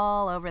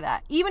all over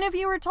that. Even if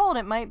you were told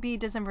it might be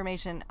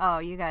disinformation, oh,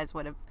 you guys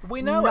would have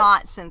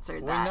not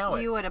censored that. We know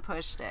it. You would have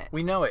pushed it.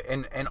 We know it.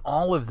 And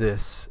all of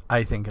this,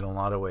 I think, in a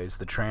lot of ways,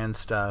 the trans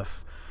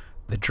stuff,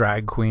 the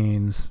drag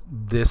queens,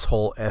 this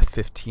whole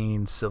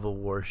F-15 Civil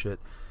War shit,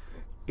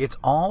 it's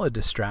all a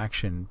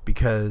distraction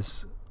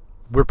because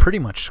we're pretty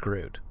much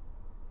screwed.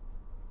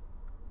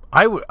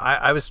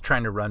 I was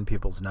trying to run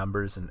people's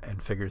numbers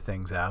and figure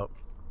things out.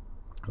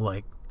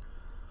 Like,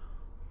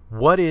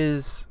 what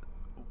is,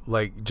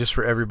 like, just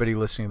for everybody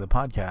listening to the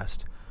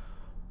podcast,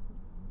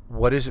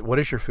 what is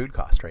your food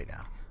cost right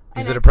now?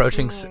 Is it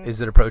approaching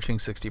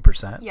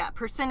 60%? Yeah,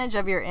 percentage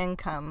of your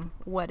income,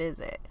 what is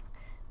it?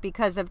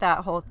 Because of that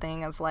whole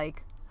thing of,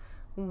 like,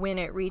 when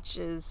it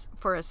reaches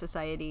for a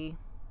society,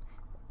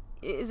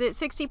 is it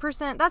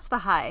 60%? That's the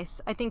high.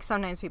 I think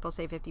sometimes people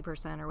say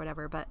 50% or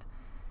whatever, but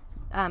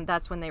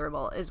that's when they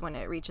revolt, is when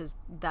it reaches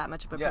that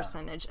much of a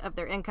percentage of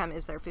their income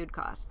is their food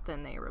cost,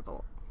 then they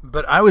revolt.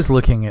 But I was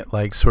looking at,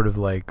 like, sort of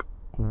like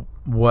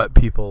what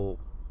people,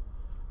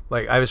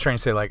 like, I was trying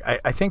to say, like,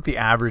 I think the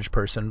average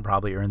person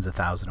probably earns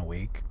 $1,000 a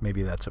week.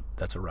 Maybe that's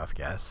a rough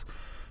guess.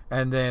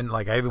 And then,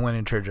 like, I even went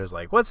in church, I was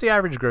like, what's the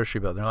average grocery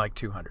bill? And they're like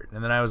 $200.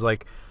 And then I was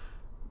like,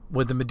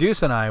 with the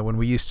Medusa and I, when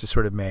we used to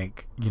sort of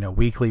make,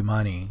 weekly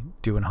money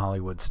doing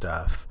Hollywood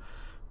stuff,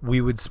 we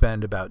would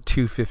spend about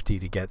 $250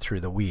 to get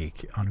through the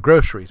week on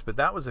groceries, but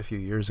that was a few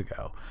years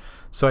ago.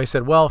 So I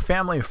said, well,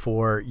 family of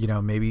four,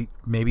 maybe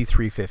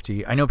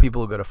 $350. I know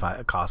people who go to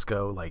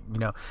Costco, like,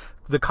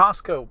 the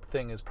Costco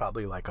thing is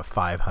probably like a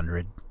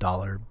 $500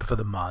 for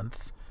the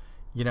month,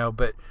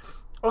 but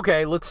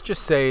okay, let's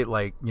just say,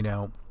 like,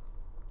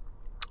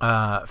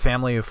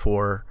 family of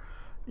four,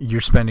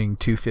 you're spending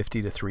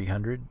 $250 to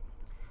 $300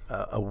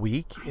 a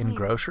week in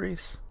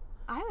groceries.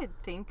 I would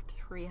think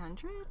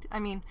 300. I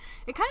mean,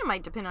 it kind of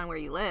might depend on where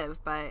you live,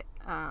 but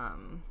I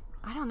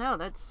don't know.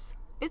 It's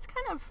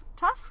kind of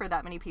tough for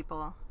that many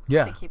people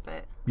to keep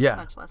it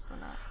much less than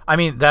that.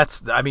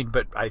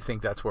 But I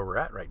think that's where we're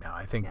at right now.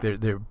 I think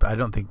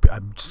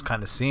I'm just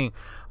kind of seeing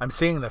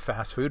the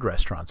fast food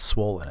restaurants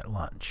swollen at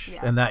lunch,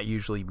 and that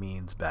usually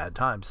means bad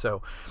times.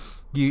 So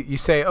you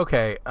say,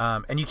 okay,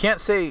 and you can't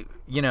say,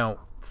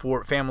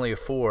 for family of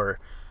four,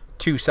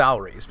 2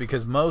 salaries,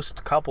 because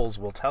most couples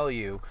will tell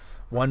you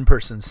one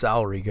person's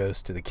salary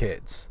goes to the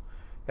kids,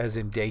 as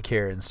in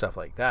daycare and stuff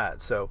like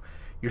that. So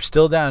you're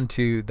still down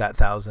to that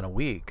 $1,000 a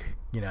week.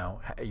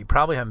 You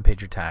probably haven't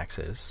paid your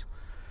taxes.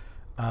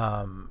 You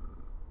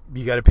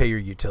got to pay your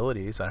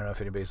utilities. I don't know if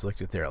anybody's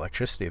looked at their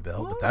electricity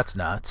bill, but that's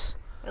nuts.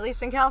 At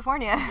least in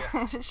California,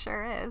 it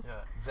sure is.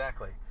 Yeah,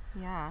 exactly.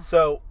 Yeah.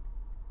 So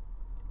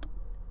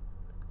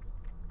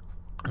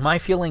my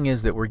feeling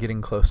is that we're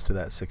getting close to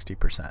that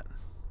 60%.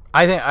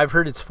 I think I've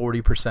heard it's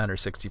 40% or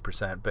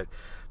 60%, but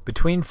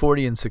between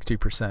 40 and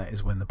 60%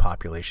 is when the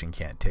population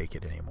can't take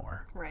it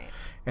anymore. Right.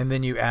 And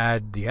then you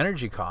add the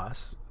energy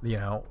costs.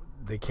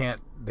 They can't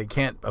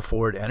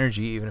afford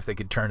energy even if they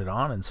could turn it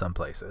on in some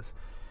places.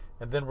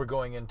 And then we're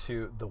going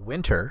into the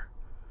winter,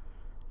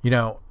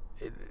 and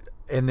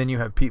then you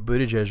have Pete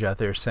Buttigieg out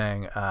there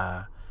saying,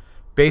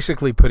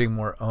 basically putting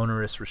more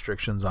onerous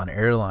restrictions on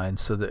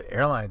airlines. So the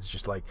airlines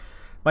just, like,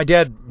 my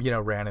dad,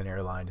 ran an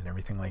airline and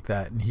everything like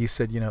that. And he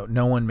said,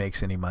 no one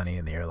makes any money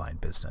in the airline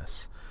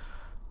business.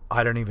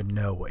 I don't even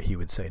know what he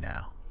would say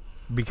now,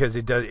 because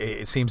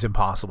it seems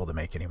impossible to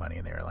make any money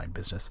in the airline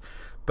business.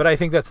 But I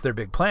think that's their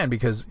big plan,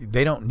 because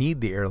they don't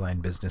need the airline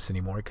business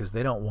anymore, because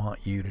they don't want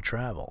you to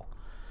travel,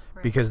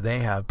 because they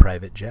have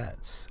private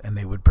jets and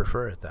they would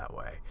prefer it that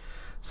way.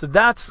 So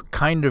that's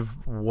kind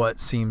of what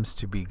seems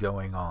to be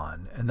going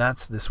on. And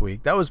that's this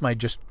week. That was my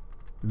just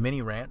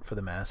mini rant for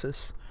the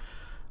masses.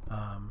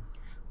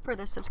 For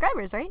the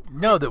subscribers, right?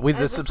 No,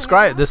 the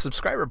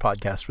subscriber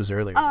podcast was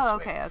earlier this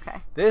week.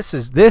 Okay. This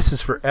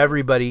is for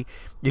everybody.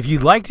 If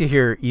you'd like to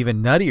hear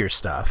even nuttier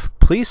stuff,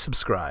 please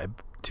subscribe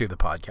to the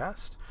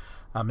podcast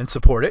and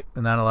support it,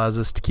 and that allows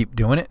us to keep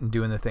doing it and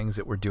doing the things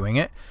that we're doing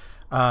it.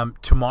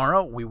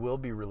 Tomorrow we will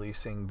be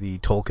releasing the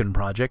Tolkien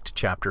Project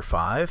Chapter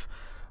 5.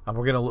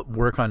 We're going to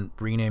work on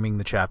renaming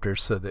the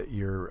chapters so that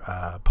your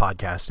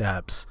podcast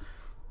apps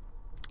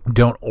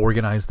don't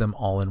organize them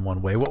all in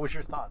one way. What was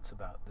your thoughts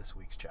about this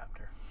week's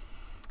chapter?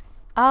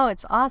 Oh,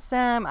 it's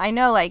awesome. I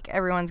know, like,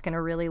 everyone's going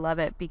to really love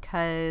it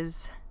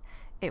because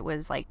it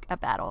was like a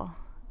battle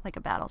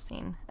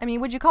scene. I mean,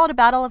 would you call it a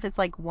battle if it's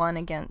like one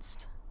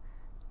against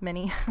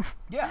many?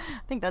 Yeah.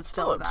 I think that's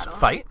still a battle. It's a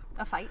fight.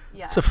 A fight,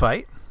 yeah. It's a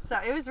fight. So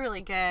it was really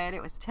good.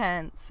 It was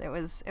tense. It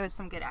was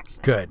some good action.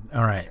 Good.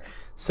 All right. Sure.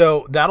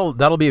 So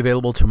that'll be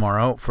available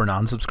tomorrow for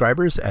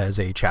non-subscribers as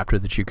a chapter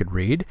that you could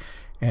read.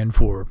 And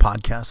for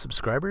podcast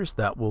subscribers,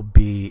 that will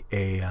be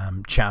a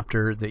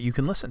chapter that you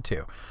can listen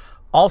to.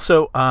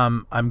 Also,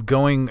 I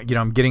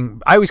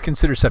always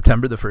consider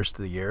September the first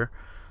of the year.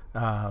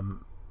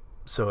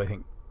 So I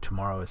think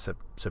tomorrow is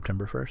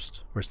September 1st.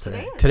 Where's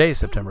today? Today is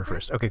September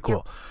 1st. Okay, cool.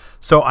 Yep.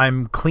 So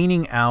I'm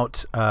cleaning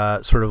out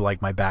sort of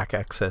like my back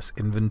access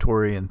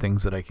inventory and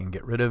things that I can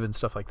get rid of and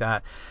stuff like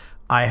that.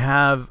 I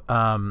have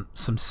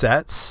some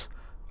sets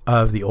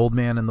of The Old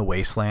Man and the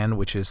Wasteland,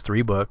 which is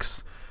 3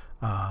 books.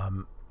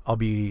 I'll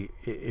be,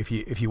 if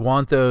you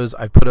want those,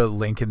 I've put a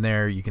link in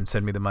there. You can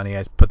send me the money.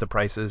 I put the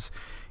prices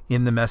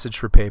in the message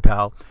for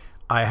PayPal.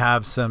 I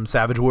have some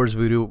Savage Wars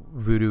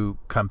Voodoo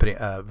Company,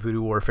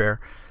 Voodoo Warfare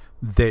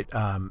that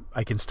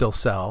I can still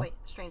sell. Wait,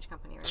 Strange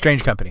Company, right?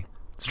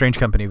 Strange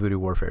Company Voodoo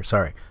Warfare.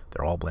 Sorry,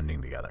 they're all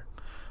blending together.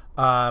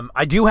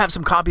 I do have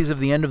some copies of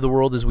The End of the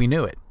World as We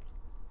Knew It.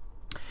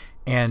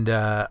 And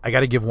I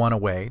got to give one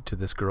away to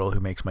this girl who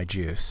makes my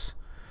juice.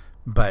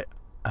 But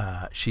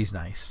she's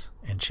nice,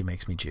 and she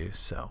makes me juice.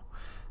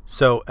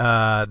 So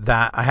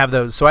that I have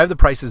those. So I have the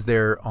prices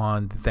there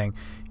on the thing.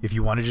 If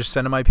you want to just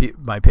send them my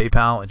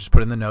PayPal and just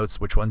put in the notes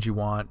which ones you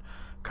want,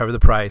 cover the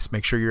price,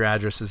 make sure your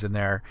address is in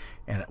there,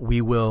 and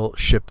we will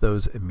ship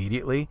those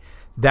immediately.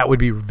 That would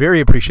be very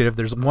appreciative.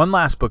 There's one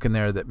last book in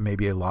there that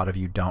maybe a lot of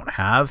you don't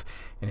have,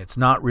 and it's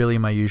not really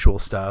my usual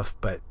stuff,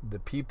 but the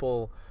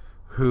people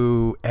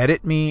who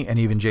edit me, and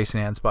even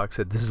Jason Ansbach,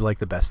 said this is like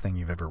the best thing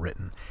you've ever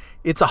written.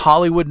 It's a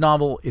Hollywood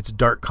novel. It's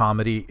dark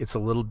comedy. It's a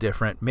little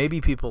different.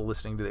 Maybe people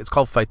listening to it. It's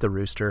called Fight the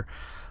Rooster.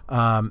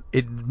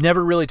 It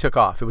never really took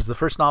off. It was the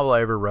first novel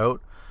I ever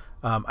wrote.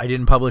 I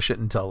didn't publish it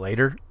until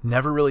later.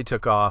 Never really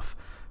took off.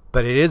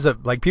 But it is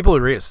people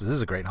would read it. This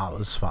is a great novel.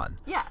 This is fun.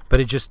 Yeah.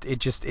 But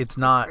it's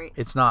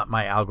not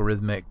my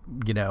algorithmic,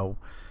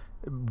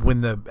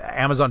 when the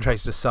Amazon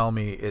tries to sell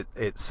me,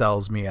 it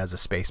sells me as a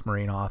Space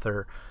Marine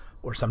author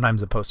or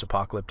sometimes a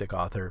post-apocalyptic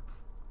author.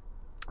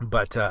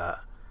 But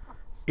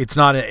it's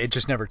not. It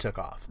just never took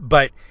off.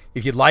 But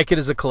if you'd like it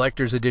as a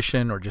collector's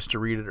edition or just to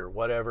read it or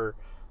whatever,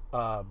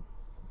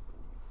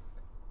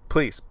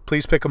 please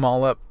pick them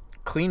all up.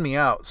 Clean me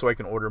out so I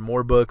can order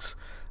more books.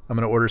 I'm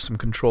going to order some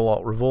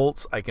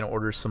Control-Alt-Revolts. I can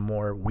order some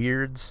more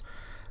Weirds.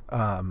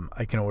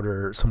 I can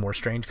order some more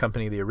Strange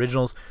Company, the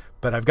originals.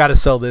 But I've got to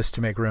sell this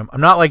to make room.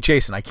 I'm not like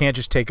Jason. I can't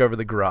just take over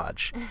the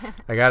garage.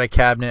 I got a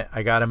cabinet.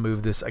 I got to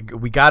move this.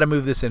 We got to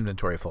move this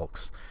inventory,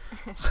 folks.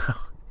 So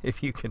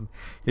if you can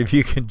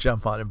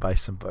jump on and buy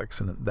some books,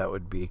 and that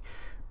would be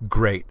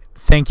great.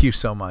 Thank you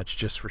so much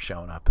just for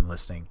showing up and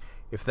listening.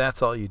 If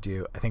that's all you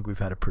do, I think we've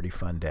had a pretty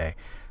fun day.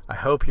 I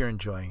hope you're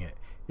enjoying it.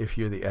 If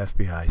you're the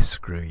FBI,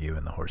 screw you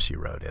and the horse you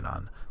rode in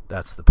on.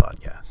 That's the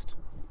podcast.